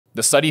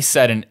The study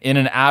said in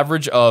an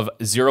average of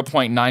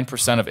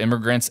 0.9% of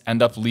immigrants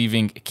end up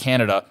leaving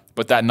Canada,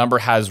 but that number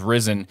has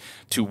risen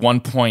to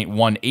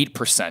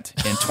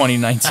 1.18% in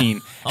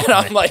 2019. And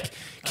I'm like,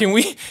 can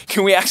we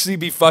actually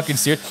be fucking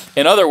serious?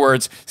 In other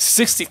words,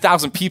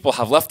 60,000 people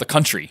have left the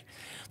country.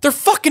 They're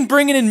fucking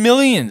bringing in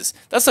millions.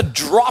 That's a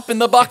drop in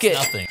the bucket.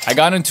 It's nothing. I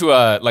got into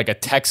a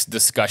text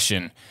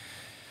discussion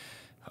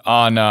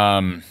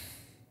on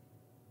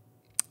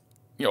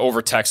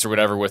over text or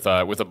whatever with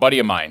a buddy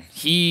of mine.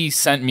 He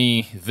sent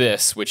me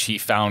this, which he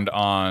found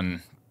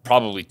on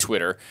probably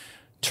Twitter.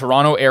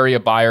 Toronto area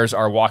buyers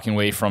are walking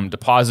away from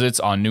deposits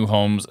on new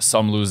homes,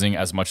 some losing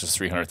as much as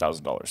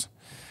 $300,000.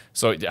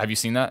 So have you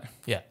seen that?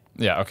 Yeah.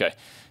 Yeah, okay.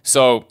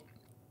 So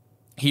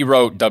he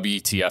wrote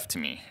WTF to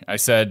me. I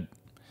said,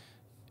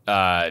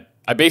 I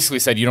basically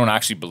said, you don't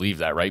actually believe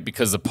that, right?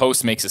 Because the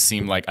post makes it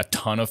seem like a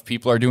ton of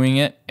people are doing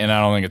it, and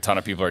I don't think a ton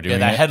of people are doing it.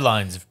 Yeah, that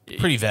headline's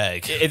pretty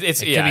vague. It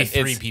could be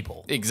 3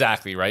 people.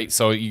 Exactly, right?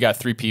 So you got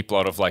 3 people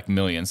out of like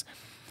millions.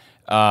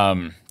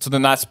 So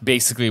then that's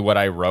basically what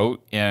I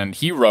wrote. And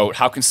he wrote,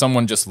 how can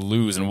someone just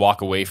lose and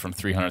walk away from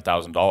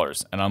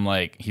 $300,000? And I'm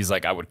like, he's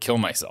like, I would kill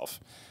myself.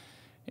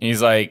 And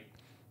he's like,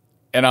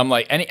 and I'm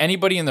like,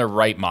 anybody in their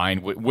right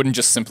mind wouldn't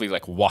just simply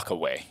like walk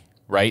away,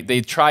 right?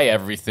 They'd try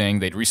everything.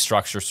 They'd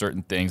restructure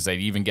certain things. They'd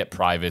even get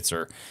privates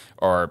or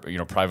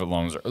private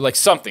loans or like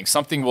something.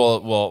 Something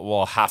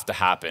will have to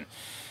happen.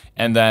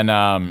 And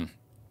then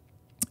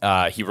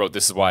he wrote,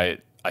 this is why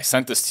I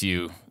sent this to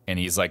you. And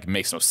he's like, it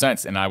makes no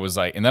sense. And I was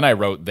like, and then I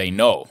wrote, they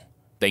know.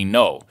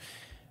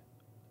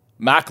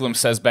 Macklem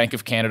says Bank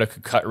of Canada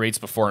could cut rates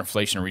before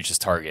inflation reaches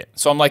target.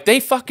 So I'm like, they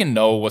fucking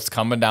know what's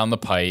coming down the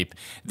pipe.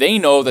 They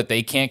know that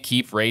they can't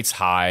keep rates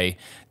high.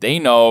 They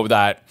know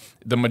that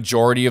the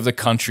majority of the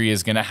country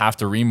is going to have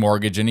to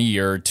remortgage in a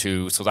year or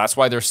two. So that's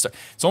why it's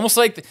almost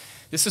like,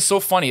 this is so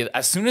funny.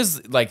 As soon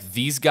as like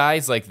these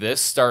guys like this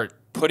start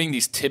putting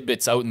these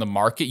tidbits out in the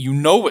market, you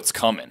know what's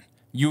coming.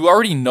 You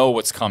already know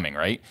what's coming,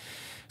 right?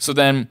 So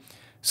then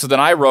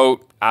I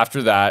wrote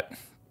after that,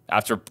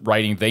 after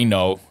writing they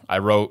know, I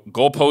wrote,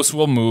 goalposts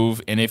will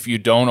move, and if you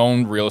don't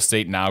own real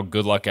estate now,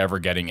 good luck ever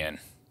getting in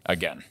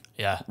again.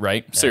 Yeah.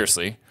 Right? Yeah.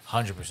 Seriously.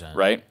 100%.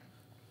 Right?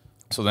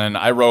 So then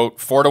I wrote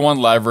 4-to-1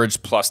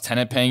 leverage plus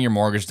tenant paying your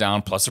mortgage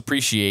down plus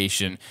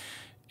appreciation.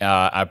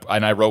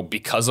 And I wrote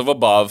because of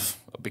above,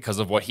 because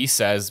of what he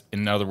says.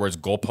 In other words,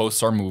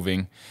 goalposts are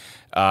moving.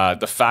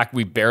 The fact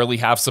we barely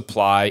have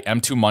supply,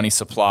 M2 money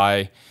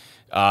supply,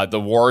 the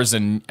wars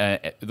and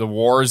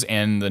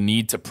the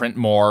need to print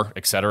more,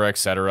 et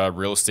cetera,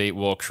 real estate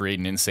will create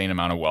an insane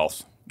amount of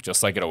wealth,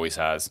 just like it always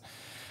has.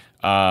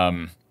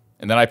 And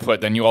then I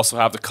put, then you also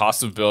have the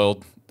cost of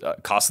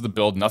the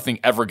build. Nothing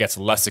ever gets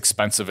less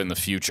expensive in the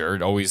future.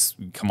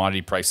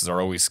 Commodity prices are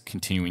always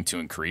continuing to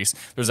increase.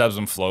 There's ebbs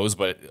and flows,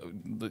 but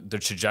the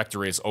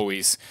trajectory is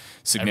always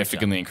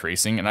significantly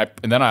increasing. And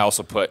then I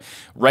also put,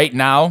 right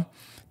now,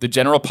 the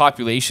general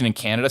population in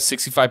Canada,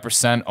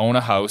 65% own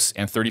a house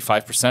and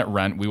 35%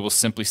 rent. We will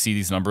simply see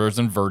these numbers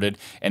inverted,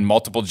 and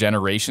multiple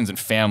generations and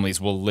families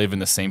will live in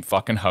the same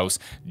fucking house,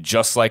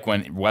 just like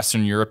when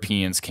Western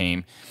Europeans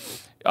came.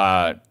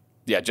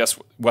 Just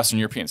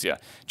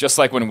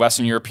like when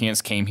Western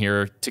Europeans came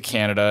here to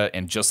Canada,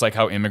 and just like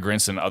how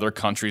immigrants in other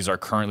countries are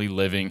currently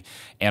living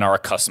and are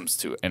accustomed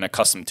to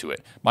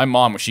it. My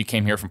mom, when she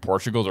came here from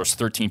Portugal, there was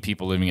 13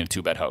 people living in a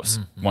 2-bed house,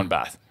 1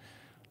 bath.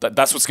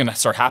 That's what's going to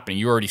start happening.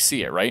 You already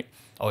see it, right?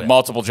 Oh, yeah.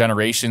 Multiple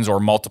generations or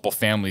multiple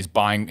families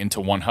buying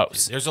into one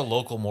house. There's a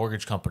local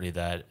mortgage company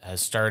that has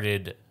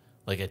started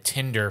like a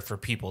Tinder for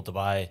people to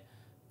buy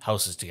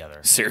houses together.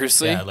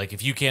 Seriously? Yeah, like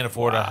if you can't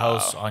afford a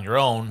house on your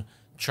own,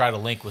 try to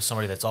link with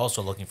somebody that's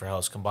also looking for a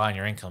house, combine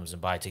your incomes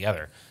and buy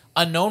together.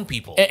 Unknown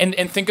people.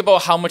 And think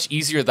about how much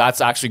easier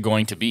that's actually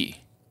going to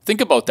be.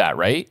 Think about that,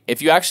 right?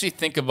 If you actually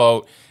think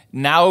about,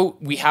 now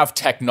we have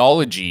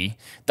technology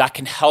that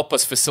can help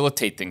us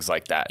facilitate things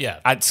like that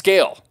at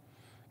scale.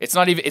 It's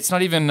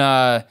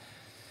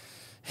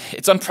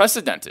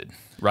unprecedented,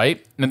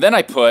 right? And then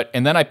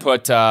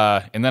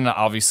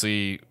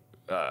obviously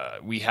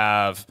we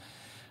have,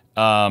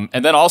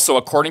 and then also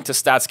according to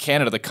Stats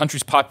Canada, the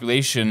country's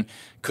population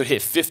could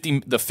hit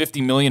the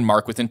 50 million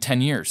mark within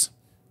 10 years.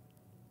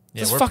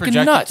 Yeah, we're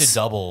projected to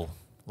double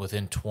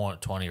within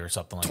 20 or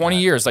something like that. 20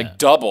 years, like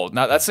double.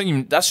 Now that's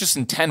just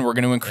in 10. We're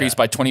going to increase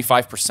by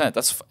 25%.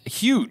 That's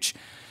huge.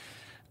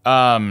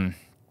 And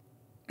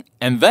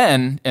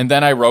then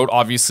I wrote,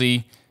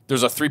 obviously,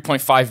 there's a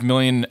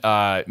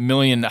 3.5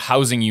 million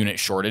housing unit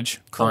shortage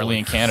currently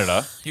in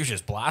Canada. You're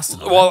just blasting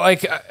them. Well,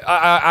 like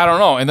I don't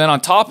know. And then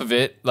on top of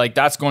it, like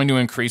that's going to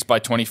increase by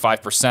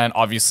 25%.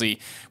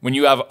 Obviously, when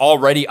you have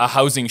already a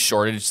housing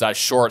shortage, that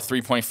short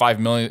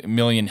 3.5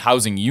 million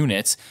housing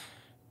units,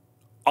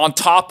 on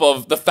top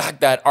of the fact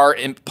that our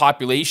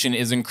population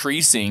is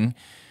increasing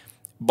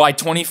by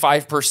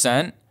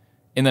 25%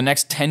 in the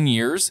next 10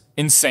 years,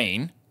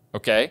 insane,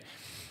 okay?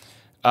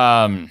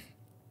 And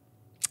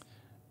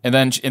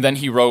then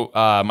he wrote,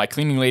 my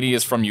cleaning lady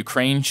is from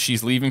Ukraine.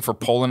 She's leaving for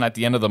Poland at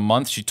the end of the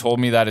month. She told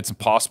me that it's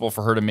impossible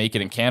for her to make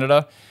it in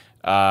Canada.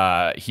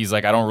 He's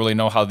like, I don't really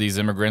know how these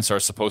immigrants are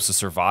supposed to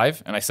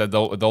survive. And I said,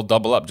 they'll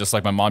double up, just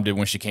like my mom did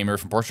when she came here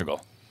from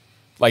Portugal.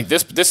 Like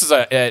this is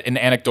an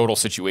anecdotal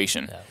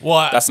situation. Yeah.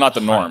 Well, that's not the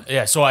norm.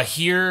 Yeah. So I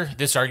hear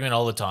this argument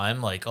all the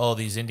time, like, oh,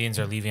 these Indians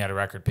are leaving at a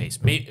record pace.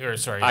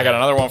 I got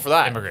another one for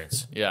that.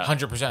 Immigrants. Yeah.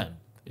 100%.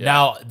 Yeah.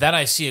 Now, then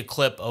I see a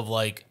clip of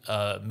like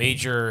a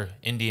major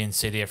Indian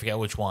city, I forget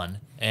which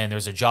one, and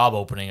there's a job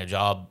opening,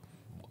 whatever.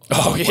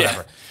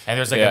 And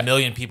there's like a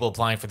million people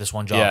applying for this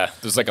one job. Yeah,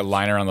 there's like a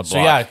line around the block. So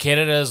yeah,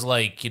 Canada's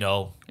like,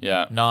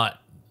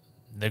 not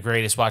the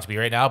greatest spot to be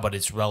right now, but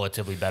it's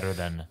relatively better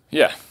than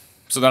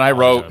So then I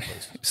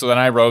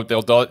wrote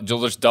they'll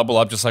just double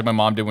up just like my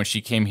mom did when she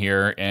came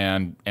here,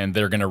 and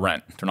they're going to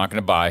rent. They're not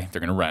going to buy.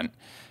 They're going to rent.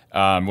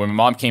 When my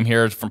mom came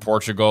here from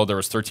Portugal, there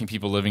was 13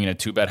 people living in a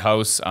 2-bed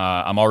house.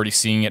 I'm already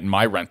seeing it in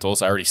my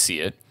rentals. I already see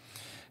it.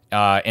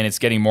 And it's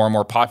getting more and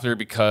more popular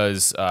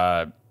because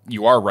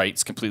you are right.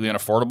 It's completely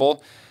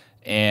unaffordable.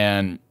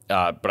 And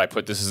but I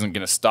put this isn't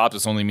going to stop.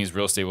 This only means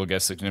real estate will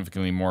get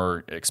significantly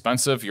more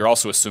expensive. You're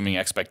also assuming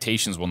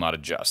expectations will not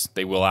adjust.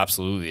 They will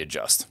absolutely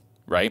adjust,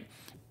 right?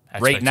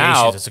 Right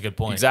now, that's a good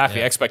point. Exactly.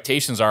 Yeah.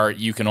 Expectations are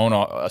you can own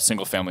a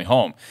single-family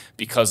home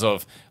because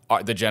of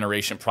the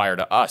generation prior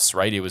to us,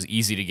 right? It was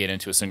easy to get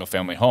into a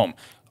single-family home.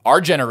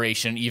 Our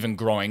generation, even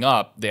growing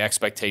up, the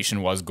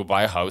expectation was go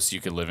buy a house,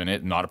 you could live in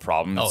it, not a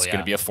problem. It's going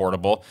to be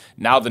affordable.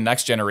 Now the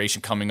next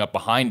generation coming up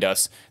behind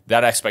us,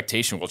 that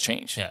expectation will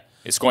change. Yeah.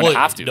 It's going to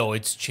have to. No,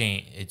 it's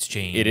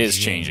changing. It is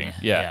changing.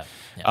 Yeah.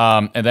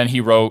 And then he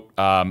wrote,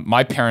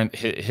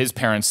 his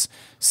parents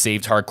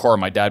saved hardcore.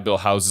 My dad built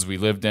houses we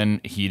lived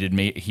in. He did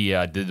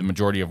the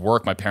majority of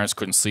work. My parents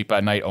couldn't sleep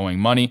at night owing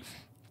money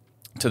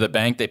to the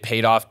bank. They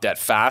paid off debt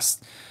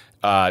fast.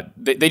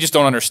 They just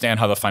don't understand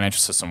how the financial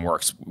system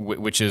works,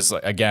 which is,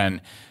 again,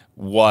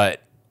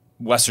 what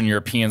Western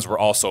Europeans were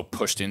also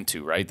pushed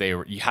into, right?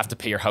 You have to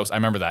pay your house. I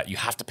remember that. You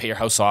have to pay your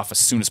house off as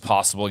soon as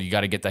possible. You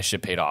got to get that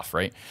shit paid off,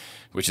 right?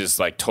 Which is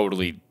like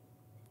totally,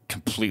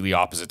 completely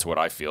opposite to what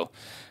I feel.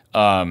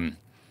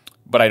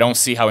 But I don't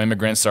see how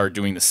immigrants are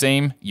doing the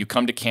same. You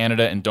come to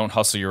Canada and don't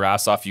hustle your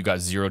ass off, you got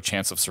zero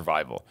chance of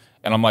survival.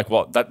 And I'm like,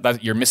 well,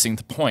 that you're missing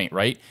the point,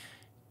 right?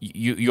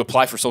 You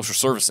apply for social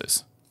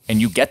services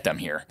and you get them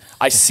here.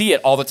 I see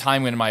it all the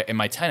time in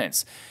my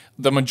tenants.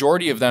 The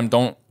majority of them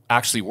don't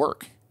actually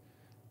work.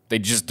 They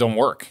just don't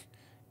work.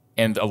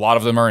 And a lot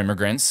of them are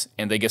immigrants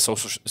and they get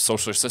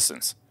social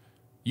assistance.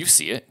 You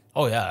see it.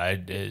 Oh, yeah.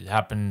 It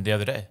happened the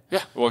other day.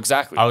 Yeah, well,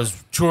 exactly. I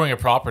was touring a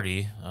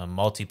property, a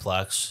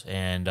multiplex,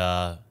 and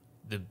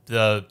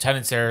the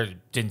tenants there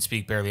didn't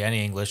speak barely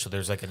any English, so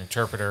there's like an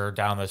interpreter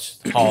down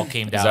this hall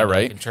came down. Is that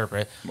right? To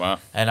interpret. Wow.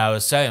 And I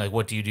was saying, like,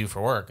 what do you do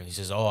for work? And he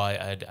says, oh,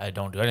 I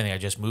don't do anything. I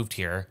just moved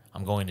here.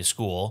 I'm going to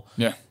school.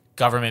 Yeah.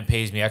 Government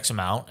pays me X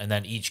amount, and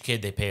then each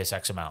kid, they pay us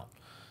X amount.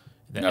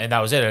 Yep. And that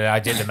was it. And I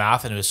did the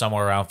math, and it was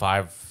somewhere around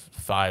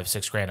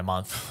 $5-6 a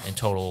month in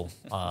total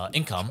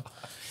income.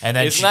 And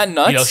then Isn't that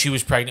nuts? She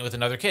was pregnant with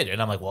another kid, and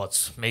I'm like, well,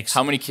 makes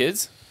how many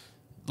kids?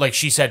 Like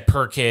she said,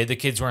 per kid. The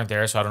kids weren't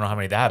there, so I don't know how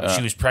many they have. But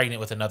she was pregnant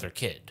with another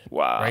kid.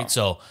 Wow! Right,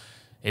 so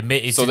it's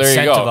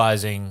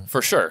incentivizing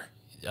for sure.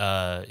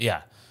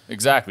 Yeah,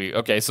 exactly.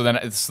 Okay, so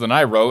then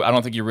I wrote, I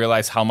don't think you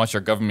realize how much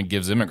our government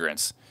gives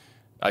immigrants.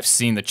 I've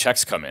seen the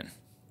checks come in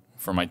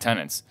for my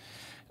tenants.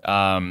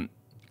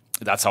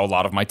 That's how a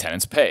lot of my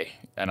tenants pay,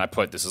 and I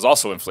put this is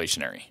also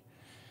inflationary.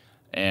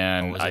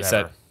 And I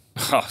said.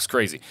 Oh, it's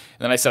crazy.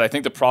 And then I said, I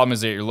think the problem is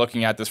that you're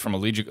looking at this from a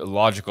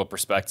logical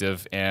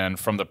perspective, and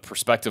from the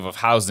perspective of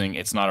housing,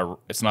 it's not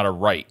a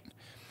right.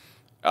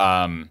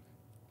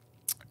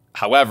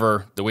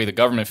 However, the way the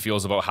government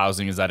feels about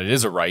housing is that it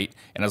is a right,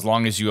 and as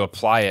long as you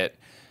apply it,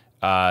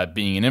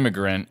 being an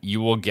immigrant,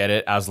 you will get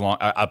it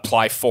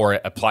apply for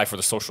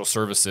the social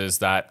services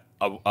that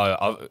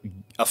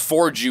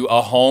afford you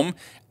a home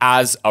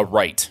as a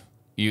right.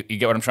 You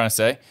get what I'm trying to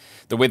say?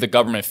 The way the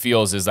government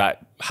feels is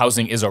that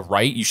housing is a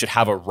right. You should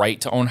have a right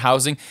to own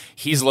housing.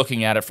 He's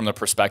looking at it from the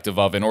perspective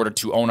of, in order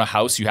to own a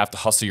house, you have to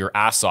hustle your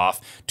ass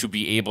off to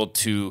be able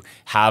to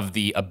have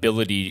the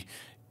ability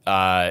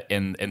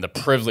and the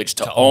privilege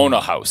to own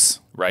a house,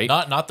 right?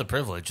 Not the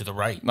privilege, the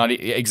right. Not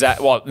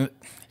exactly. Well,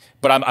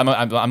 but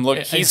I'm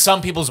looking. In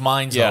some people's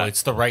minds, though,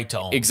 it's the right to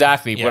own.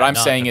 Exactly. Yeah, what I'm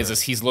saying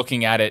is he's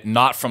looking at it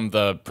not from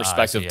the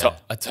perspective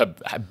to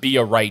be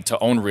a right to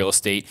own real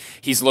estate.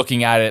 He's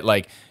looking at it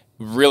like,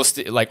 real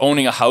estate, like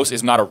owning a house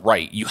is not a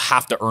right. You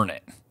have to earn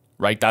it,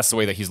 right? That's the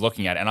way that he's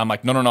looking at it. And I'm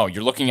like, no,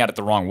 you're looking at it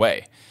the wrong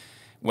way.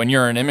 When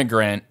you're an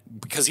immigrant,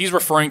 because he's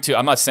referring to,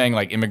 I'm not saying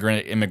like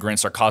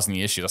immigrants are causing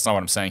the issue. That's not what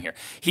I'm saying here.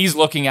 He's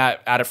looking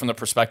at it from the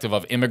perspective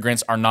of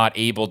immigrants are not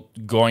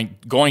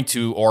going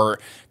to or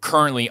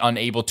currently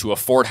unable to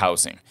afford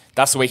housing.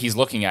 That's the way he's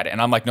looking at it. And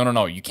I'm like,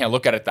 no, you can't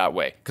look at it that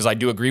way, because I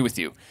do agree with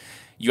you.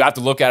 You have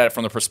to look at it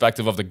from the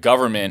perspective of the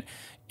government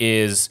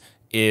is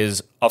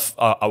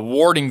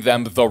awarding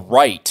them the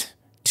right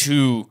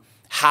to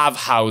have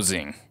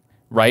housing,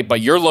 right?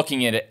 But you're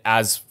looking at it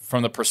as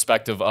from the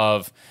perspective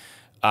of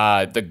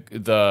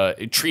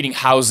the treating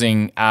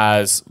housing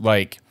as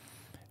like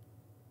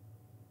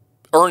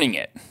earning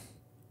it.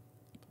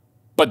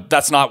 but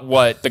that's not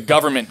what the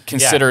government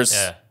considers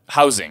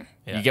housing.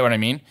 Yeah. You get what I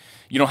mean?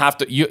 You don't have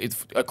to,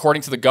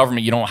 according to the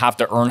government, you don't have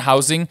to earn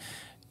housing.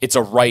 It's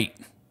a right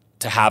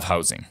to have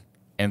housing.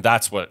 And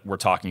that's what we're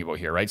talking about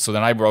here, right? So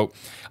then I wrote,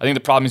 I think the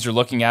problem is you're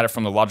looking at it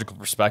from the logical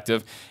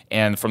perspective,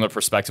 and from the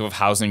perspective of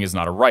housing is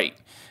not a right.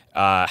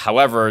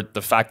 However,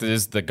 the fact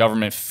is the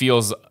government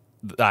feels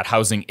that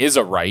housing is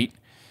a right,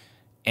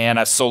 and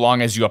as so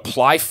long as you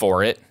apply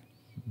for it,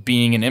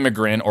 being an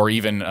immigrant or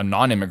even a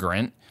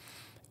non-immigrant,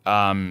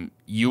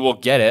 you will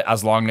get it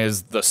as long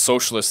as the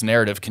socialist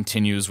narrative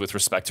continues with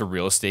respect to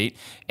real estate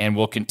and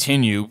will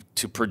continue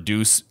to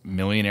produce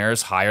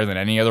millionaires higher than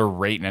any other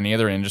rate in any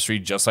other industry,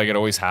 just like it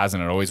always has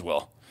and it always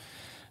will.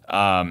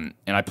 And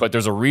I put,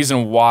 there's a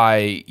reason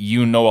why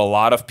you know a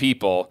lot of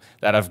people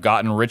that have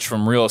gotten rich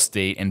from real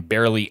estate and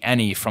barely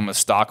any from the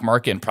stock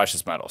market and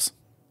precious metals.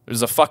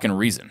 There's a fucking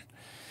reason.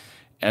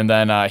 And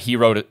then he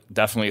wrote it,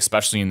 definitely,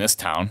 especially in this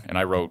town. And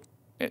I wrote,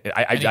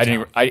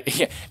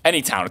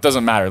 any town. It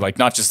doesn't matter. Like,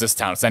 not just this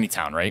town. It's any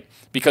town, right?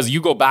 Because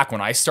you go back when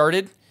I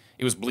started,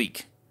 it was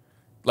bleak.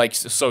 Like,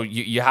 so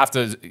you have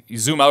to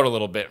zoom out a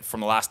little bit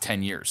from the last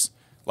 10 years.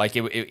 Like,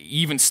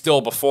 even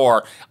still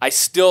before,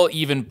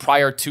 even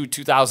prior to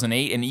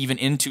 2008 and even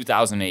in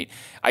 2008,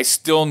 I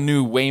still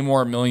knew way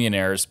more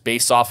millionaires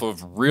based off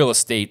of real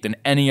estate than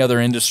any other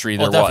industry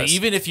there was.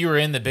 Even if you were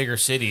in the bigger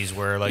cities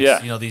where, like,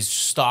 these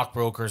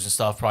stockbrokers and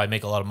stuff probably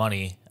make a lot of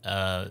money,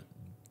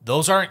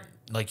 those aren't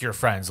like your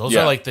friends. Those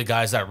are like the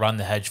guys that run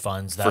the hedge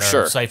funds that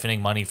are siphoning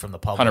money from the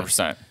public.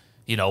 100%.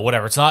 You know,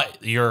 whatever. It's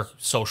not your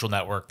social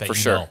network that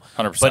you know.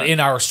 100%. But in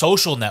our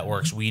social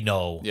networks, we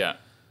know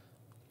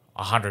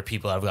 100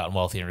 people that have gotten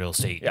wealthy in real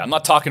estate. Yeah, I'm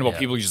not talking about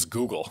people you just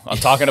Google. I'm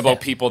talking about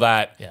people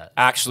that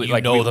actually you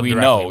like know them we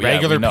directly. know.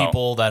 Regular we know.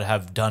 people that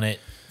have done it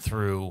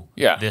through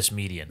this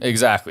medium.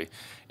 Exactly.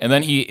 And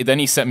then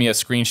he sent me a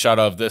screenshot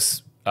of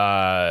this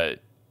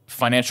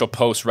Financial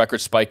Post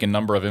record spike in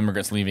number of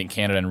immigrants leaving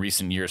Canada in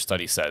recent years,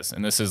 study says.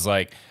 And this is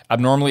like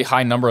abnormally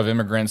high number of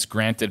immigrants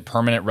granted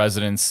permanent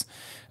residence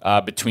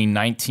between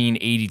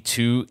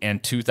 1982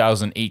 and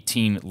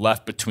 2018,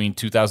 left between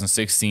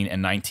 2016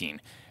 and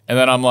 19. And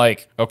then I'm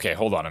like, okay,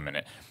 hold on a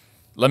minute.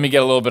 Let me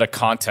get a little bit of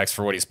context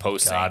for what he's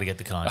posting. Gotta get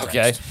the context.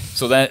 Okay.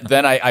 So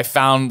then I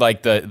found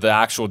like the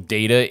actual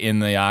data in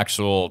the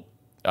actual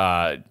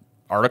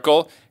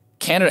article.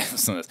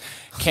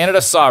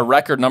 Canada saw a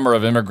record number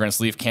of immigrants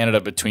leave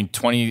Canada between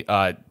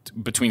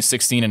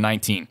 16 and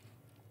 19.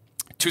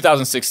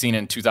 2016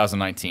 and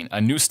 2019. A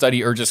new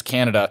study urges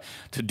Canada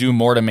to do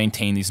more to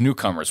maintain these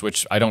newcomers,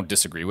 which I don't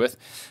disagree with.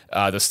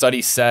 The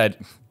study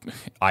said,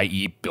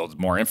 i.e., build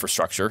more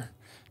infrastructure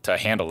to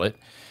handle it,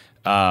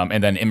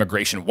 and then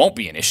immigration won't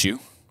be an issue,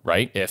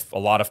 right? If a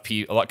lot of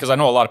people, because I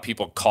know a lot of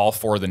people call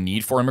for the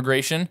need for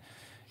immigration,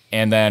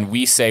 and then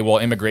we say, well,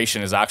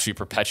 immigration is actually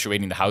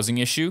perpetuating the housing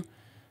issue.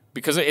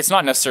 Because it's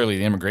not necessarily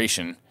the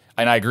immigration,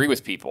 and I agree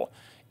with people.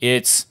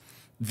 It's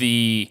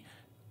the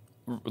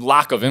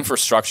lack of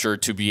infrastructure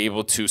to be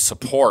able to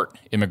support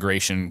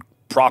immigration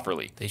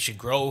properly. They should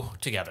grow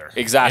together.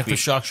 Exactly.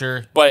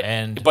 Infrastructure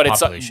and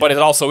population. But it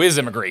also is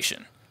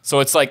immigration. So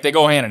it's like they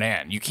go hand in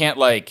hand. You can't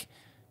like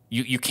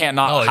you can't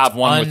not have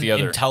one with the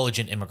other.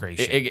 Intelligent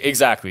immigration.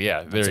 Exactly.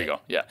 Yeah. There you go.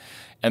 Yeah.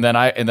 And then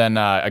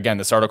again,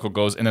 this article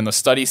goes, and then the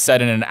study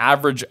said in an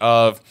average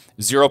of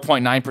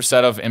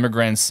 0.9% of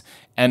immigrants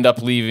end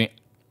up leaving.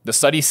 The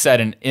study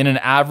said in an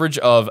average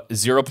of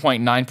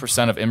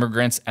 0.9% of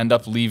immigrants end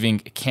up leaving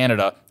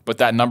Canada, but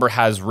that number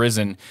has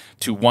risen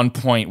to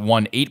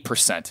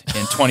 1.18%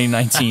 in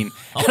 2019.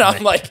 And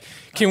I'm like,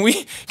 can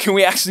we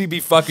actually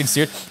be fucking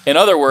serious? In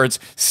other words,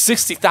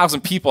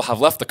 60,000 people have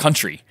left the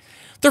country.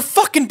 They're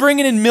fucking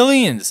bringing in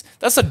millions.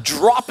 That's a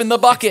drop in the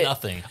bucket. It's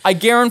nothing. I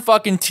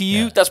guarantee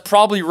you that's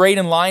probably right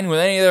in line with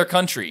any other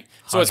country.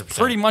 So 100%. It's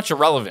pretty much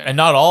irrelevant. And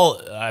not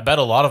all, I bet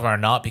a lot of them are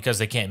not because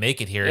they can't make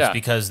it here. It's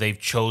because they've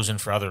chosen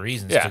for other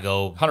reasons to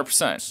go.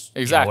 100%.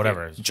 Exactly.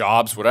 Whatever.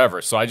 Jobs,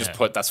 whatever. So I just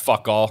put, that's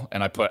fuck all,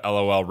 and I put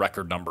LOL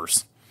record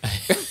numbers.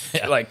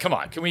 Like, come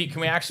on. Can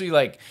we actually,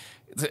 like,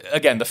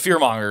 again, the fear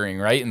mongering,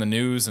 right? In the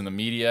news and the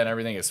media and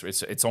everything,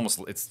 it's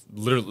almost, it's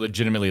literally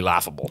legitimately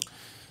laughable.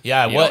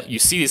 Yeah, you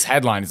see these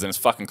headlines and it's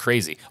fucking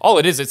crazy. All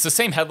it is, it's the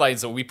same headlines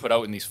that we put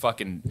out in these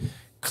fucking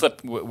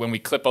when we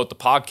clip out the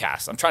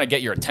podcast. I'm trying to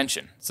get your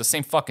attention. It's the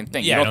same fucking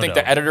thing. Yeah, you don't think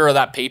the editor of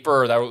that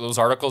paper or those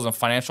articles in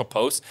Financial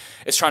Post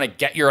is trying to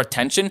get your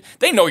attention?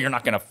 They know you're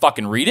not going to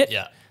fucking read it.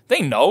 Yeah.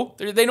 They know.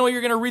 They know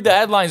you're going to read the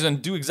headlines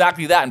and do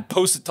exactly that and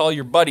post it to all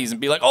your buddies and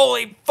be like,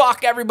 holy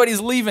fuck, everybody's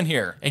leaving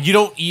here. And I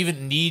don't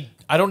even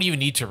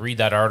need to read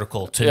that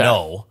article to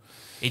know.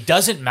 It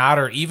doesn't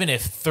matter even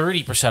if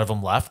 30% of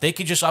them left. They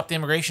could just up the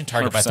immigration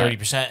target 100%. By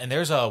 30%, and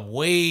there's a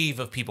wave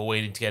of people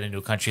waiting to get into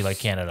a country like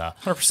Canada.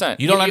 100%.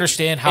 You don't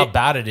understand how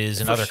bad it is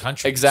in other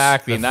countries.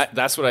 Exactly, and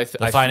that's what I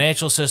think. The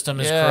financial system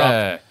is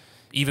corrupt,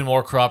 even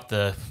more corrupt.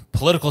 The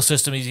political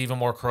system is even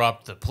more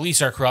corrupt. The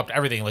police are corrupt.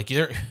 Everything. Like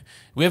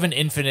we have an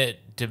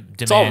infinite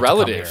demand. It's all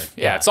relative.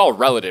 Yeah, it's all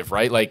relative,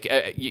 right? Like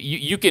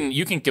you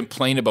can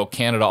complain about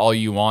Canada all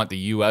you want, the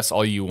U.S.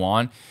 all you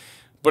want,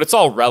 but it's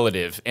all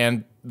relative.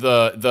 And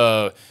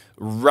the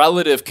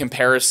relative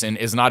comparison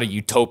is not a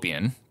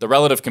utopian. The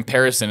relative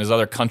comparison is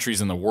other countries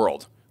in the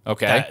world.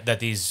 Okay,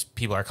 that these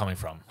people are coming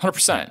from,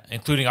 100%,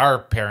 including our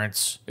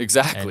parents,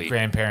 exactly, and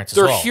grandparents.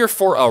 They're as well. here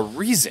for a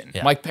reason.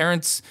 Yeah.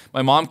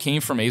 My mom came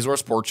from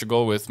Azores,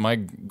 Portugal, with my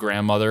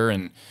grandmother,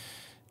 and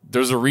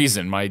there's a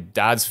reason. My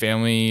dad's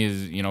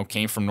family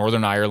came from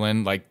Northern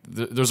Ireland. Like,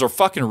 there's a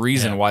fucking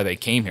reason why they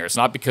came here. It's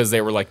not because they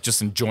were like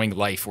just enjoying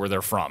life where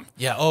they're from.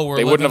 Yeah.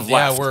 They wouldn't have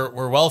left. Yeah,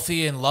 we're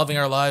wealthy and loving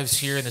our lives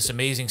here in this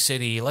amazing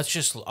city. Let's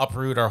just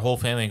uproot our whole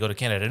family and go to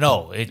Canada.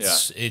 No,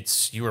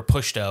 it's you were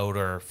pushed out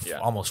or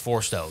almost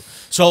forced out.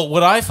 So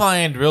what I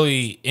find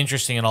really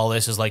interesting in all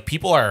this is like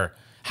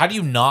how do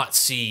you not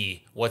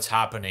see what's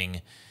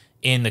happening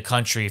in the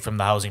country from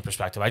the housing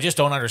perspective? I just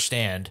don't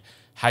understand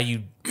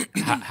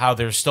how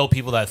there's still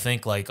people that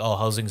think like, oh,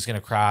 housing is going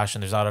to crash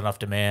and there's not enough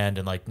demand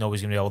and like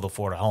nobody's going to be able to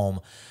afford a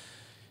home.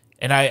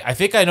 And I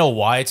think I know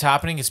why it's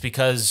happening. It's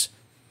because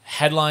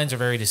headlines are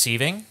very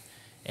deceiving,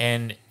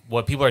 and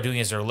what people are doing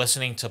is they're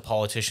listening to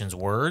politicians'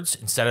 words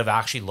instead of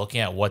actually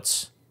looking at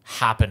what's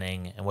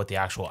happening and what the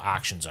actual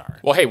actions are.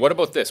 Well, hey, what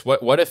about this?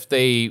 What if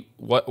the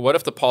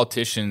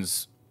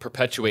politicians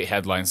perpetuate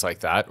headlines like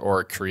that,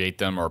 or create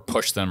them, or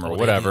push them, or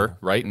whatever,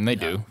 right? And they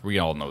do. We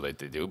all know that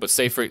they do. But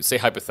say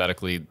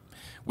hypothetically,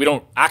 we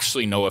don't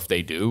actually know if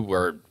they do.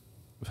 We're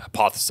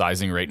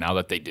hypothesizing right now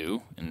that they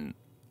do, and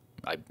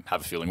I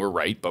have a feeling we're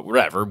right. But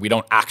whatever, we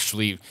don't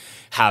actually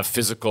have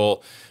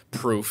physical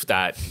proof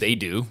that they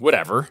do.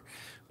 Whatever.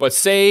 But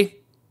say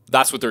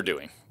that's what they're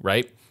doing,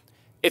 right?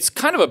 It's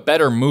kind of a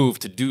better move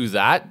to do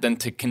that than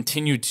to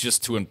continue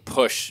to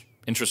push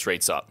interest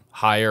rates up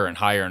higher and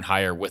higher and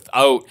higher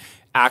without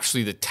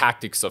actually the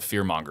tactics of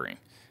fear mongering.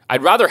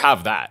 I'd rather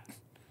have that,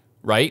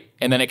 right?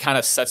 And then it kind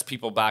of sets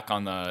people back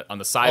on the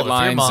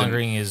sidelines. Fear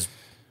mongering is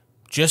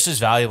just as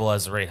valuable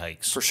as the rate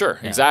hikes. For sure,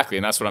 exactly,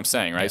 and that's what I'm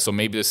saying, right? So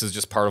maybe this is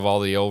just part of all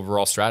the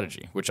overall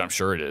strategy, which I'm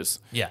sure it is.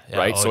 Yeah.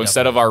 Right. So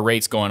instead of our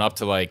rates going up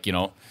to like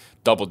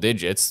double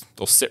digits,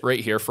 they'll sit right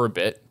here for a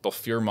bit. They'll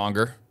fear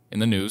monger in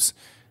the news,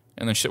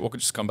 and then shit will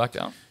just come back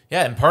down.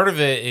 Yeah, and part of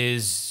it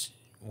is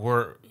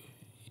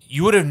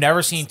you would have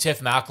never seen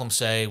Tiff Macklem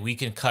say we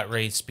can cut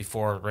rates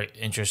before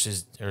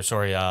inflation's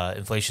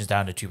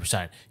down to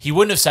 2%. He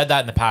wouldn't have said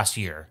that in the past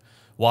year.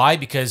 Why?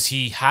 Because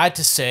he had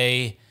to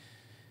say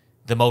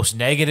the most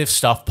negative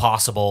stuff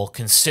possible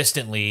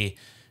consistently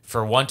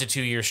for 1 to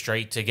 2 years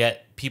straight to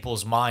get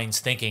people's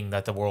minds thinking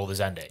that the world is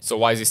ending. So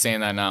why is he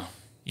saying that now?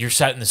 You're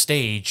setting the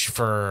stage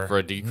for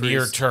a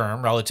decrease?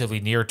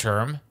 relatively near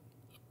term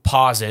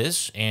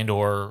pauses and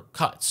or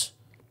cuts.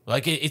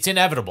 Like, it's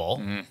inevitable.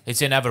 Mm-hmm.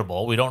 It's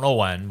inevitable. We don't know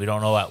when. We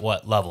don't know at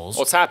what levels.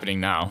 Well, it's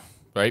happening now,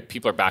 right?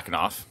 People are backing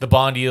off. The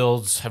bond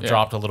yields have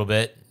dropped a little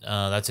bit.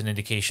 That's an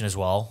indication as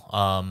well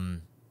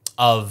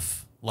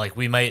of, like,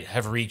 we might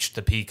have reached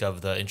the peak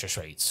of the interest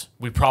rates.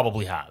 We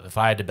probably have. If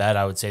I had to bet,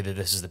 I would say that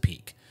this is the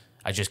peak.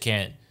 I just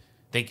can't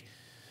think.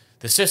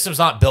 The system's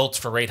not built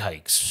for rate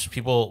hikes.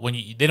 People,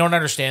 they don't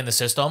understand the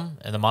system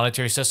and the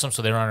monetary system,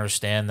 so they don't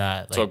understand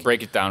that. Like, so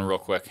break it down real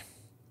quick.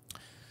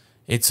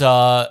 It's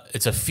a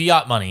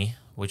fiat money,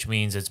 which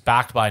means it's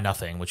backed by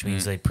nothing, which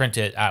means they print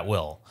it at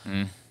will.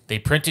 They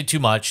printed too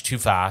much, too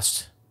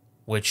fast,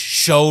 which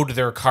showed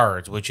their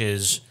cards, which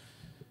is,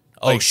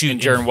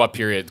 during what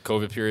period?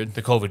 COVID period?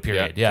 The COVID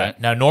period, yeah. Okay.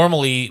 Now,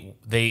 normally,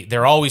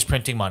 they're always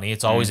printing money.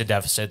 It's always a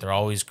deficit. They're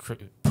always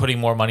putting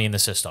more money in the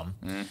system.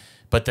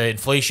 But the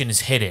inflation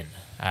is hidden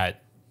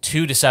at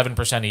 2 to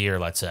 7% a year,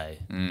 let's say.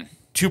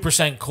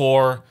 2%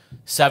 core,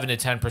 7 to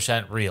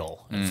 10%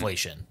 real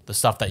inflation, the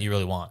stuff that you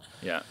really want.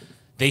 Yeah.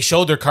 They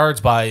showed their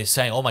cards by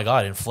saying, oh my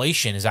God,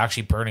 inflation is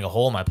actually burning a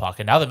hole in my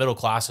pocket. Now the middle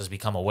class has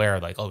become aware,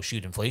 like, oh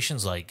shoot,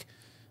 inflation's like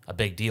a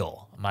big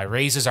deal. My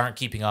raises aren't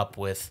keeping up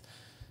with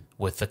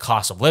the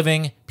cost of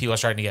living. People are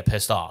starting to get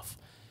pissed off.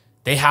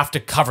 They have to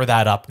cover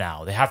that up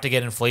now. They have to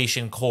get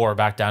inflation core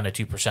back down to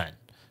 2%.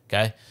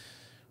 Okay?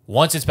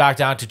 Once it's back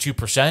down to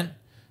 2%,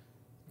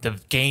 the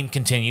game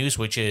continues,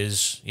 which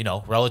is,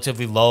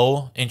 relatively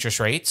low interest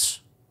rates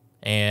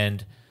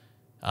and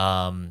 2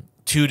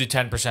 to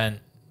 10%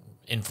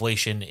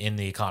 inflation in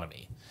the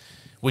economy,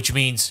 which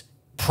means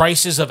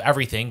prices of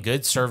everything,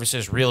 goods,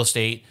 services, real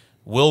estate,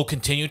 will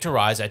continue to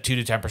rise at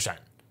 2 to 10%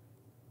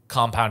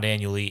 compound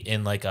annually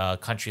in like a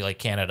country like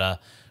Canada,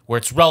 where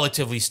it's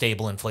relatively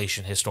stable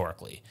inflation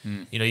historically.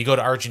 You go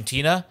to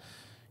Argentina,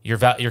 your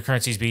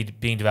currency is being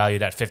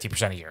devalued at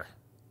 50% a year,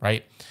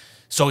 right?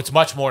 So it's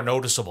much more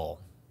noticeable.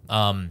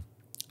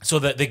 So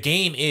the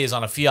game is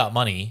on a fiat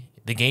money.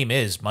 The game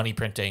is money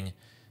printing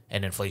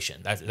and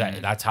inflation.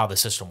 That's how the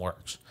system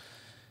works.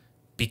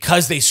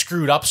 Because they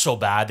screwed up so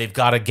bad, they've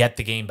got to get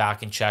the game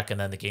back in check, and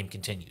then the game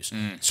continues.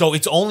 So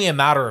it's only a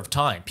matter of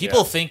time.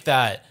 People think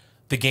that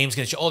the game's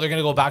going to they're going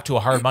to go back to a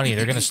hard money.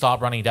 They're going to stop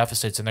running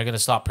deficits, and they're going to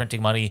stop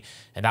printing money,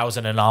 and that was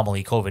an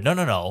anomaly, COVID.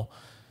 No.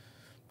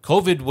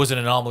 COVID was an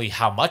anomaly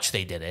how much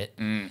they did it.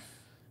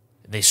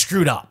 They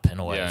screwed up in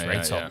a way,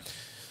 right? So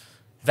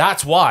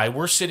that's why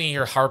we're sitting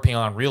here harping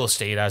on real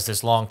estate as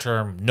this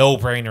long-term,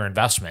 no-brainer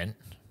investment.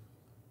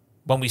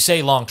 When we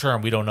say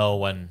long-term, we don't know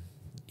when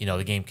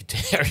the game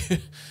continues.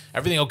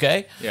 Everything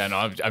okay? Yeah, no,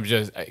 I'm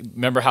just, I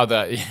remember how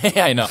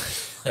yeah, I know.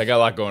 I got a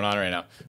lot going on right now.